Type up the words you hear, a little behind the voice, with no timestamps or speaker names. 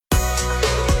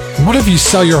What if you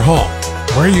sell your home?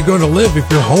 Where are you going to live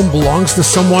if your home belongs to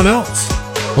someone else?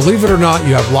 Believe it or not,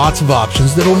 you have lots of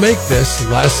options that will make this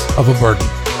less of a burden.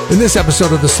 In this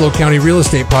episode of the SLO County Real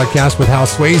Estate Podcast with Hal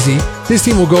Sweasey, his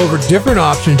team will go over different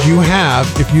options you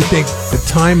have if you think the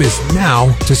time is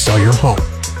now to sell your home.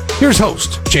 Here's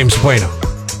host, James Bueno.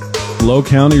 SLO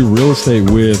County Real Estate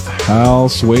with Hal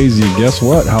Sweasey. Guess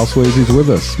what? Hal Sweasey's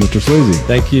with us. Mr. Sweasey.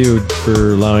 Thank you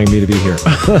for allowing me to be here.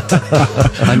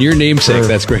 On your namesake,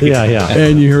 that's great. Yeah.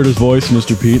 And you heard his voice,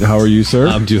 Mr. Pete. How are you, sir?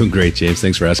 I'm doing great, James.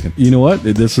 Thanks for asking. You know what?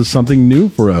 This is something new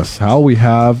for us. Hal, we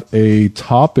have a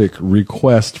topic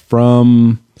request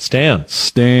from Stan.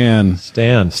 Stan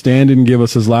didn't give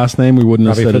us his last name. We wouldn't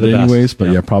Probably have said it anyways,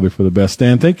 but yeah, probably for the best.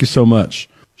 Stan, thank you so much.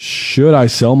 Should I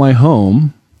sell my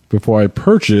home before I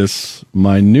purchase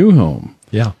my new home?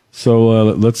 Yeah. So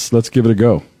let's give it a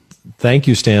go. Thank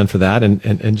you, Stan, for that.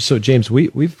 And so, James,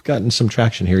 we've gotten some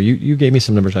traction here. You gave me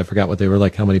some numbers. I forgot what they were,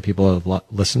 like how many people have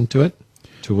listened to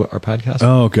our podcast.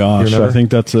 Oh gosh, I think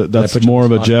that's more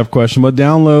of a Jeff question. But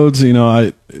downloads,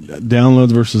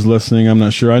 downloads versus listening, I'm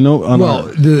not sure. I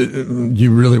know.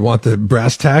 You really want the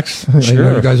brass tacks? Sure. I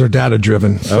know you guys are data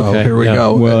driven. So okay, here we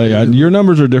go. Well, yeah, your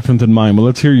numbers are different than mine. But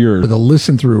let's hear yours. The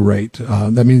listen through rate.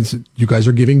 That means you guys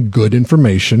are giving good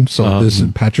information. So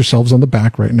pat yourselves on the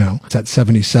back right now. It's at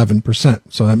 77%.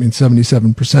 So that means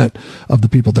 77% of the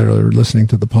people that are listening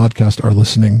to the podcast are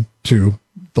listening to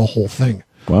the whole thing.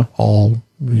 Wow.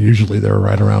 Usually they're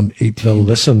right around 18. The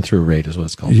listen through rate is what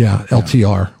it's called. Yeah,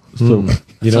 LTR. So,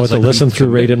 you know what the listen through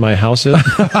rate in my house is?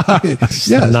 Yes.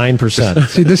 9%.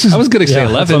 See, this is. I was going to say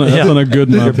 11. That's on a good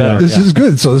month. This is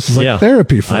good. So this is like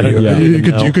therapy for you.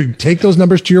 You could take those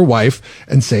numbers to your wife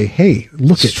and say, "Hey,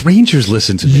 look at strangers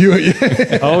listen to me."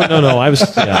 Oh no!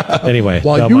 Anyway,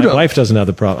 my wife doesn't have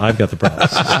the problem. I've got the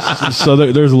problem. So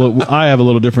there's I have a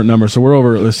little different number. So we're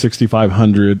over at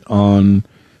 6,500 on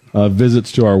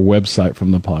visits to our website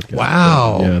from the podcast.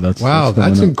 Wow. So, yeah,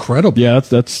 that's incredible. Yeah,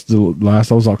 that's the last.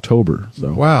 That was October.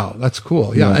 So wow, that's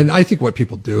cool. Yeah, and I think what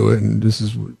people do, and this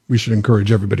is we should encourage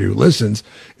everybody who listens,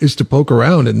 is to poke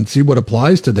around and see what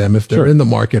applies to them if they're in the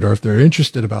market or if they're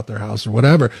interested about their house or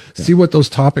whatever. Yeah. See what those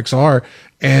topics are,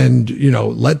 and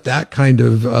let that kind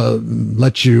of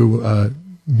let you.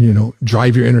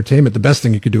 Drive your entertainment. The best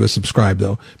thing you could do is subscribe,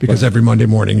 though, because every Monday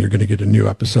morning you're going to get a new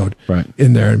episode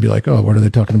in there and be like, oh, what are they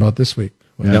talking about this week?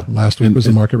 Well, last week was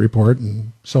the market report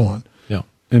and so on. Yeah.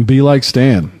 And be like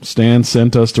Stan. Stan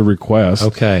sent us a request.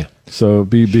 Okay. So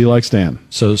be like Stan.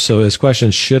 So his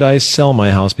question, should I sell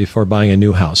my house before buying a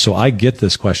new house? So I get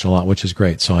this question a lot, which is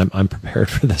great. So I'm prepared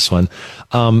for this one.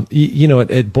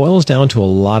 It boils down to a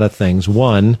lot of things.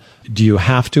 One, do you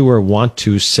have to or want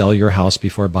to sell your house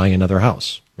before buying another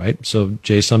house? Right. So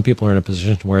Jay, some people are in a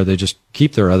position where they just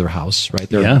keep their other house right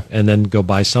there and then go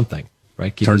buy something.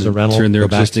 Right. Keep it as a rental. Turn their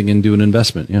existing into an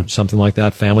investment. Yeah. Something like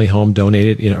that. Family home,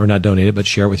 donate it, or not donate it, but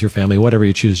share it with your family, whatever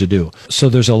you choose to do. So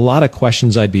there's a lot of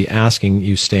questions I'd be asking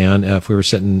you, Stan, if we were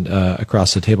sitting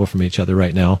across the table from each other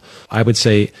right now. I would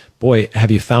say, boy, have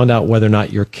you found out whether or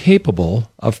not you're capable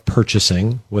of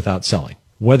purchasing without selling?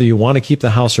 Whether you want to keep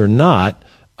the house or not,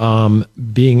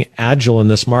 being agile in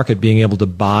this market, being able to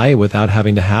buy without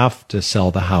having to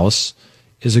sell the house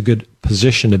is a good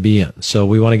position to be in. So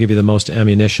we want to give you the most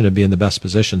ammunition to be in the best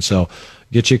position. So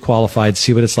get you qualified,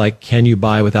 see what it's like. Can you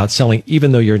buy without selling,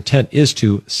 even though your intent is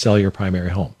to sell your primary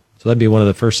home? So that'd be one of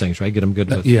the first things, right? Get them good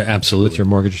with, absolutely. With your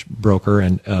mortgage broker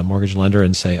and mortgage lender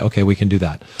and say, okay, we can do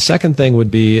that. Second thing would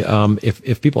be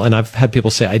if people, and I've had people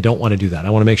say, I don't want to do that.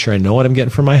 I want to make sure I know what I'm getting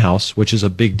for my house, which is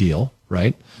a big deal,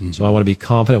 right? Mm-hmm. So I want to be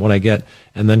confident when I get,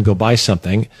 and then go buy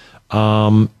something.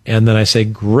 And then I say,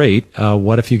 great.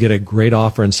 What if you get a great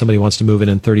offer and somebody wants to move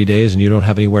in 30 days and you don't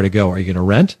have anywhere to go? Are you going to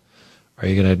rent? Are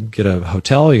you going to get a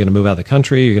hotel? Are you going to move out of the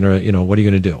country? You're going to, what are you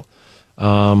going to do?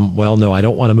 Well, no, I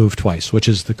don't want to move twice, which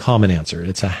is the common answer.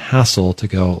 It's a hassle to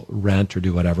go rent or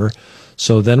do whatever.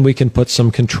 So then we can put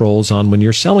some controls on when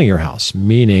you're selling your house,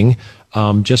 meaning,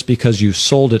 just because you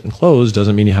sold it and closed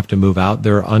doesn't mean you have to move out.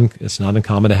 It's not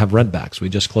uncommon to have rent backs. We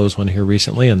just closed one here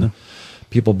recently and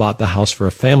people bought the house for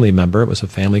a family member. It was a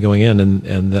family going in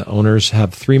and the owners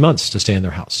have 3 months to stay in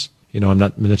their house. I'm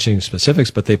not mentioning specifics,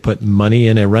 but they put money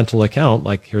in a rental account,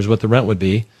 like here's what the rent would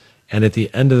be. And at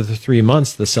the end of the 3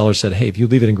 months, the seller said, hey, if you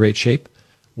leave it in great shape,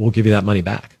 we'll give you that money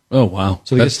back. Oh, wow.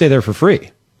 So they could stay there for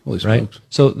free. Holy right? smokes.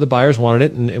 So the buyers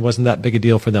wanted it, and it wasn't that big a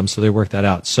deal for them, so they worked that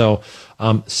out. So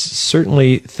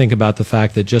certainly think about the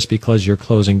fact that just because you're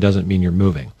closing doesn't mean you're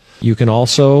moving. You can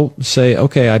also say,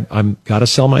 okay, I'm got to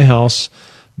sell my house,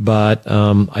 but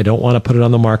I don't want to put it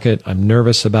on the market. I'm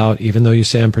nervous about, even though you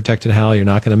say I'm protected, Hal, you're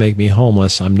not going to make me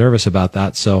homeless. I'm nervous about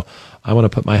that, so I want to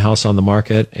put my house on the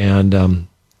market, and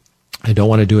I don't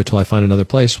want to do it till I find another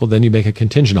place. Well, then you make a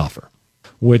contingent offer,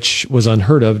 which was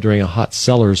unheard of during a hot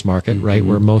seller's market, right?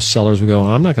 Where most sellers would go,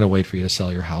 I'm not going to wait for you to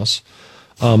sell your house.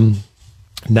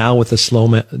 Now with the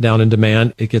slow down in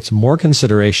demand, it gets more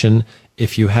consideration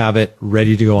if you have it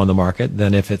ready to go on the market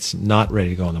than if it's not ready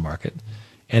to go on the market.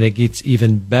 And it gets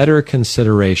even better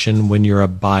consideration when you're a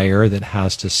buyer that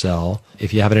has to sell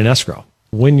if you have it in escrow.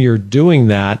 When you're doing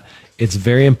that, it's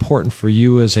very important for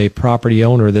you as a property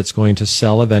owner that's going to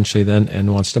sell eventually then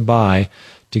and wants to buy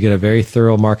to get a very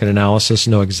thorough market analysis,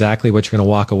 know exactly what you're going to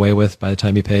walk away with by the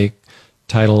time you pay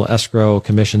title, escrow,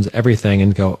 commissions, everything,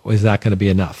 and go, is that going to be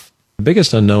enough? The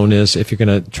biggest unknown is if you're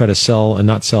going to try to sell and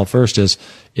not sell first is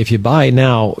if you buy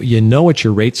now, you know what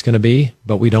your rate's going to be,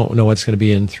 but we don't know what it's going to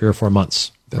be in 3 or 4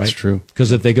 months. That's true.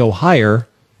 Because if they go higher,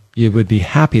 you would be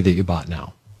happy that you bought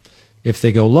now. If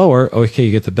they go lower, okay,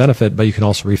 you get the benefit, but you can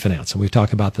also refinance. And we've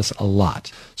talked about this a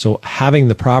lot. So having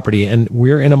the property, and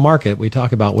we're in a market we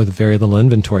talk about with very little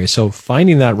inventory. So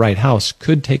finding that right house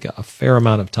could take a fair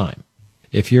amount of time.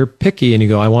 If you're picky and you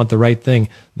go, I want the right thing,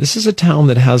 this is a town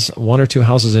that has 1 or 2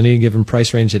 houses in any given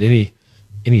price range at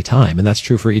any time. And that's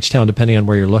true for each town, depending on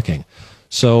where you're looking.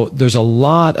 So there's a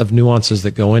lot of nuances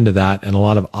that go into that and a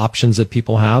lot of options that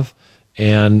people have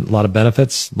and a lot of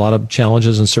benefits, a lot of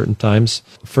challenges in certain times.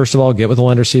 First of all, get with a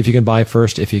lender, see if you can buy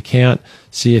first. If you can't,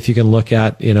 see if you can look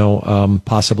at,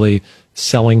 possibly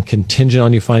selling contingent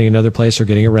on you finding another place or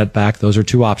getting a rent back. Those are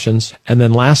 2 options. And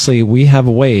then lastly, we have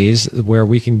ways where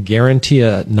we can guarantee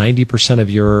a 90% of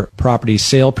your property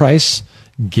sale price,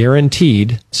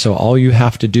 guaranteed. So all you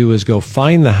have to do is go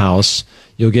find the house.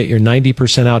 You'll get your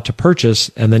 90% out to purchase,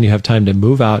 and then you have time to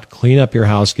move out, clean up your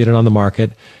house, get it on the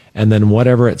market, and then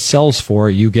whatever it sells for,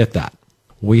 you get that.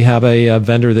 We have a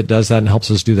vendor that does that and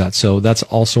helps us do that. So that's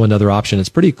also another option. It's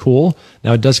pretty cool.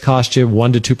 Now, it does cost you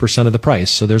 1 to 2% of the price.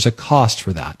 So there's a cost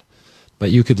for that. But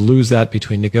you could lose that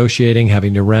between negotiating,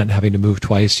 having to rent, having to move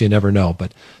twice. You never know.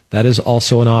 But that is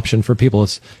also an option for people.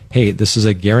 It's, hey, this is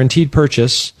a guaranteed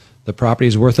purchase. The property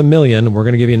is worth $1 million. We're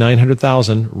going to give you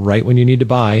 $900,000 right when you need to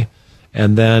buy.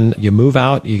 And then you move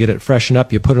out, you get it freshened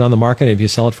up, you put it on the market. If you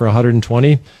sell it for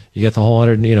 120, you get the whole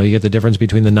 100, you get the difference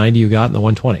between the 90 you got and the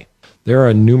 120. There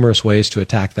are numerous ways to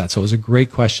attack that. So it was a great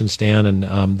question, Stan,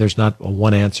 and there's not a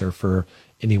one answer for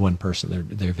any one person.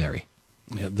 They vary.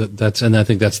 Yeah, and I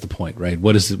think that's the point, right?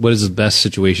 What is the best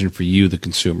situation for you, the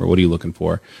consumer? What are you looking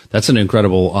for? That's an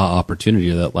incredible opportunity.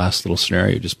 That last little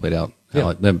scenario you just played out.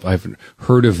 Yeah. I've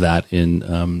heard of that in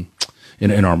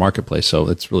our marketplace, so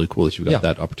it's really cool that you've got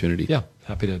that opportunity. Yeah,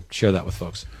 happy to share that with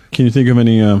folks. Can you think of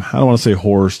any? I don't want to say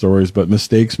horror stories, but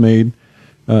mistakes made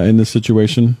in this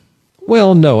situation?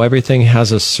 Well, no. Everything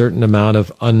has a certain amount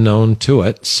of unknown to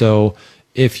it. So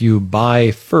if you buy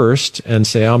first and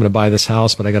say, I'm going to buy this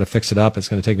house, but I got to fix it up, it's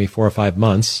going to take me 4 or 5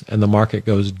 months, and the market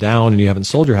goes down and you haven't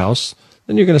sold your house,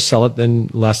 then you're going to sell it then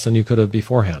less than you could have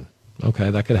beforehand. Okay,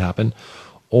 that could happen.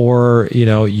 Or,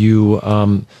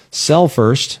 you sell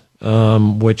first,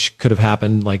 which could have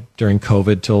happened like during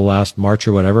COVID till last March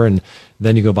or whatever, and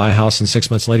then you go buy a house and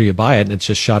 6 months later you buy it and it's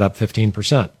just shot up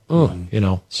 15%.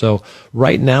 So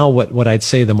right now what I'd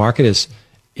say the market is,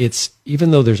 it's even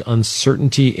though there's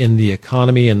uncertainty in the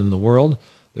economy and in the world,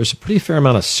 there's a pretty fair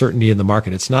amount of certainty in the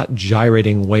market. It's not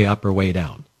gyrating way up or way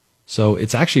down. So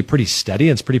it's actually pretty steady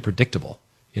and it's pretty predictable.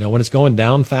 When it's going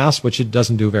down fast, which it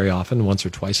doesn't do very often, once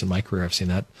or twice in my career I've seen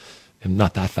that, and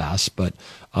not that fast, but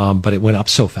it went up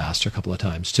so fast a couple of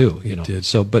times too. It did.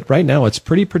 So, but right now it's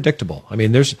pretty predictable. I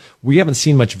mean, we haven't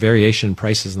seen much variation in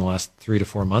prices in the last 3 to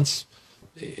 4 months.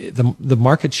 The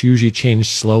markets usually change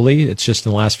slowly. It's just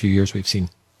in the last few years we've seen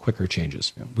quicker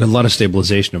changes. Yeah. We had a lot of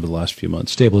stabilization over the last few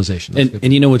months. Stabilization.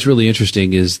 And what's really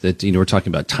interesting is that, we're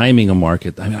talking about timing a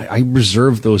market. I mean, I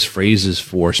reserve those phrases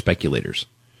for speculators.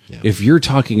 Yeah. If you're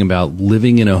talking about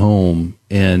living in a home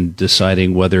and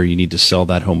deciding whether you need to sell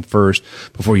that home first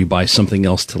before you buy something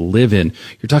else to live in,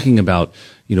 you're talking about,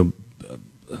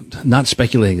 not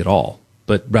speculating at all,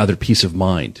 but rather peace of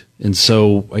mind. And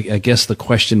so I guess the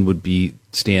question would be,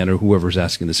 Stan, or whoever's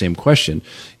asking the same question,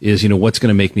 is, what's going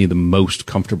to make me the most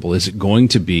comfortable? Is it going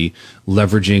to be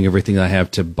leveraging everything I have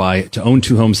to own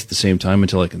 2 homes at the same time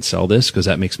until I can sell this? Because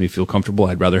that makes me feel comfortable.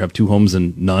 I'd rather have 2 homes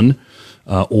than none.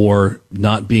 Or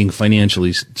not being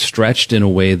financially stretched in a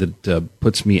way that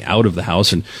puts me out of the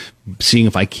house, and seeing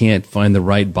if I can't find the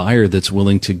right buyer that's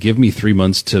willing to give me 3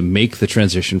 months to make the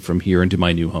transition from here into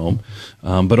my new home.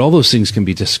 But all those things can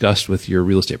be discussed with your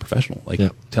real estate professional.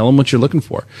 Tell them what you're looking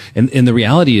for. And the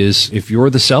reality is, if you're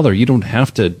the seller, you don't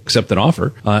have to accept an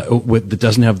offer that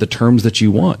doesn't have the terms that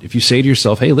you want. If you say to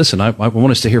yourself, hey, listen, I want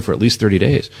to stay here for at least 30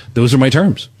 days. Those are my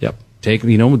terms. Yep. take,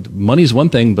 money's one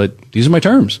thing, but these are my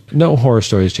terms. No horror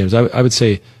stories, James. I would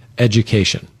say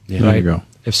education. Yeah, there you go.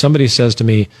 If somebody says to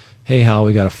me, hey, Hal,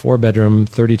 we got a 4-bedroom,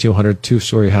 3,200,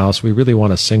 2-story house. We really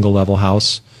want a single level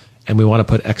house and we want to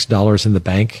put X dollars in the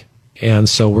bank. And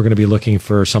so we're going to be looking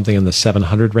for something in the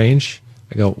 700 range.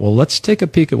 I go, well, let's take a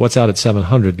peek at what's out at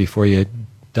 700 before you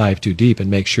dive too deep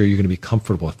and make sure you're going to be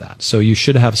comfortable with that. So you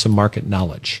should have some market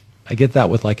knowledge. I get that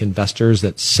with like investors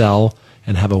that sell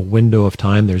and have a window of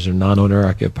time. There's a non-owner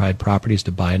occupied properties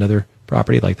to buy another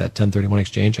property, like that 1031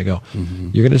 exchange. I go,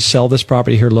 you're going to sell this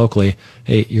property here locally.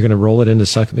 Hey, you're going to roll it into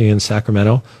something in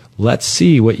Sacramento. Let's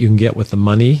see what you can get with the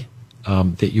money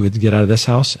that you would get out of this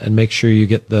house, and make sure you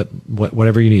get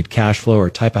whatever you need, cash flow or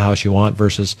type of house you want,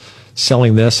 versus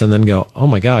selling this and then go, oh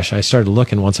my gosh, I started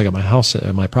looking once I got my house,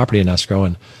 my property in escrow,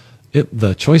 and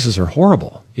the choices are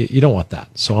horrible. You don't want that.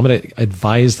 So I'm going to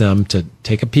advise them to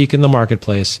take a peek in the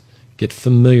marketplace, get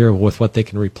familiar with what they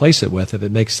can replace it with. If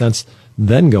it makes sense,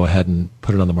 then go ahead and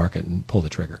put it on the market and pull the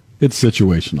trigger. It's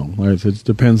situational, right? It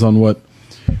depends on what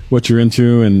you're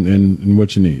into and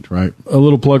what you need, right? A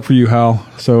little plug for you, Hal.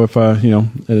 So if,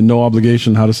 no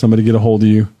obligation, how does somebody get a hold of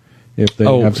you if they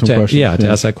have some questions? Yeah, to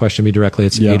ask that question me directly,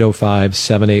 it's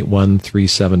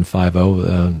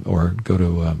 805-781-3750, or go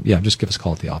to, just give us a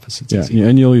call at the office. It's easy. Yeah,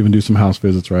 and you'll even do some house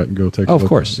visits, right? And go take a look. Of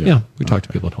course, yeah. We talk to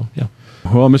people at home, yeah.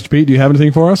 Well, Mr. Pete, do you have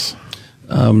anything for us?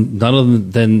 None other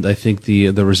than I think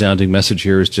the resounding message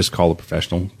here is just call a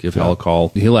professional, give Hal a call.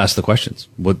 He'll ask the questions.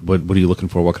 What are you looking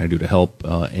for? What can I do to help?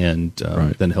 And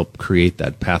then help create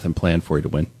that path and plan for you to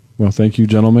win. Well, thank you,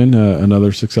 gentlemen.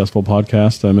 Another successful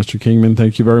podcast. Mr. Kingman,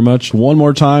 thank you very much. One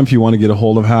more time, if you want to get a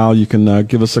hold of Hal, you can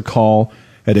give us a call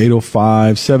at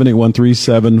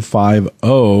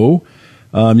 805-781-3750.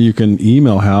 You can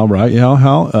email Hal, right? Yeah,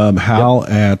 Hal? Hal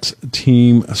at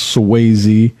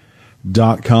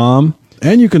teamsweasey.com.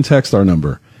 And you can text our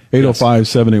number,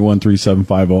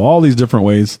 805-781-3750. All these different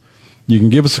ways. You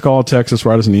can give us a call, text us,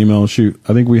 write us an email. Shoot,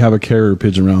 I think we have a carrier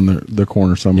pigeon around the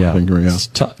corner somewhere. Yeah. I think, yeah.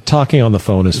 Talking on the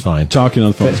phone is fine. Talking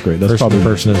on the phone is great. That's probably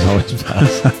person is always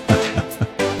best.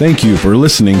 Thank you for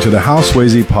listening to the Hal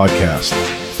Sweasey podcast.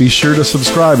 Be sure to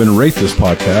subscribe and rate this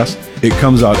podcast. It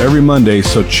comes out every Monday,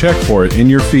 so check for it in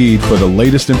your feed for the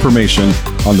latest information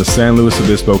on the San Luis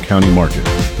Obispo County market.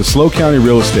 The Slow County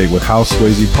Real Estate with Hal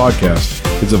Sweasey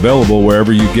podcast is available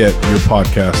wherever you get your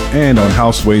podcast and on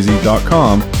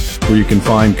halsweasey.com, where you can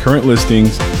find current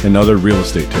listings and other real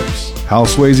estate tips.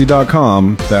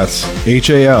 halsweasey.com, that's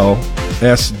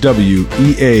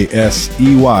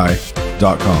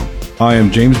HALSWEASEY.com. I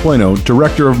am James Bueno,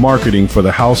 Director of Marketing for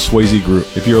the Hal Sweasey Group.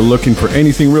 If you're looking for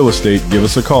anything real estate, give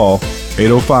us a call,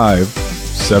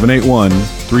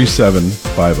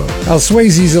 805-781-3750. Hal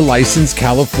Sweasey is a licensed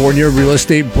California real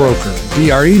estate broker.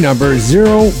 DRE number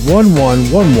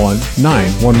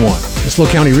 01111-911. The Slow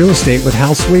County Real Estate with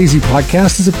Hal Sweasey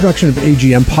podcast is a production of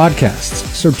AGM Podcasts.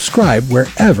 Subscribe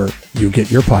wherever you get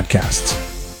your podcasts.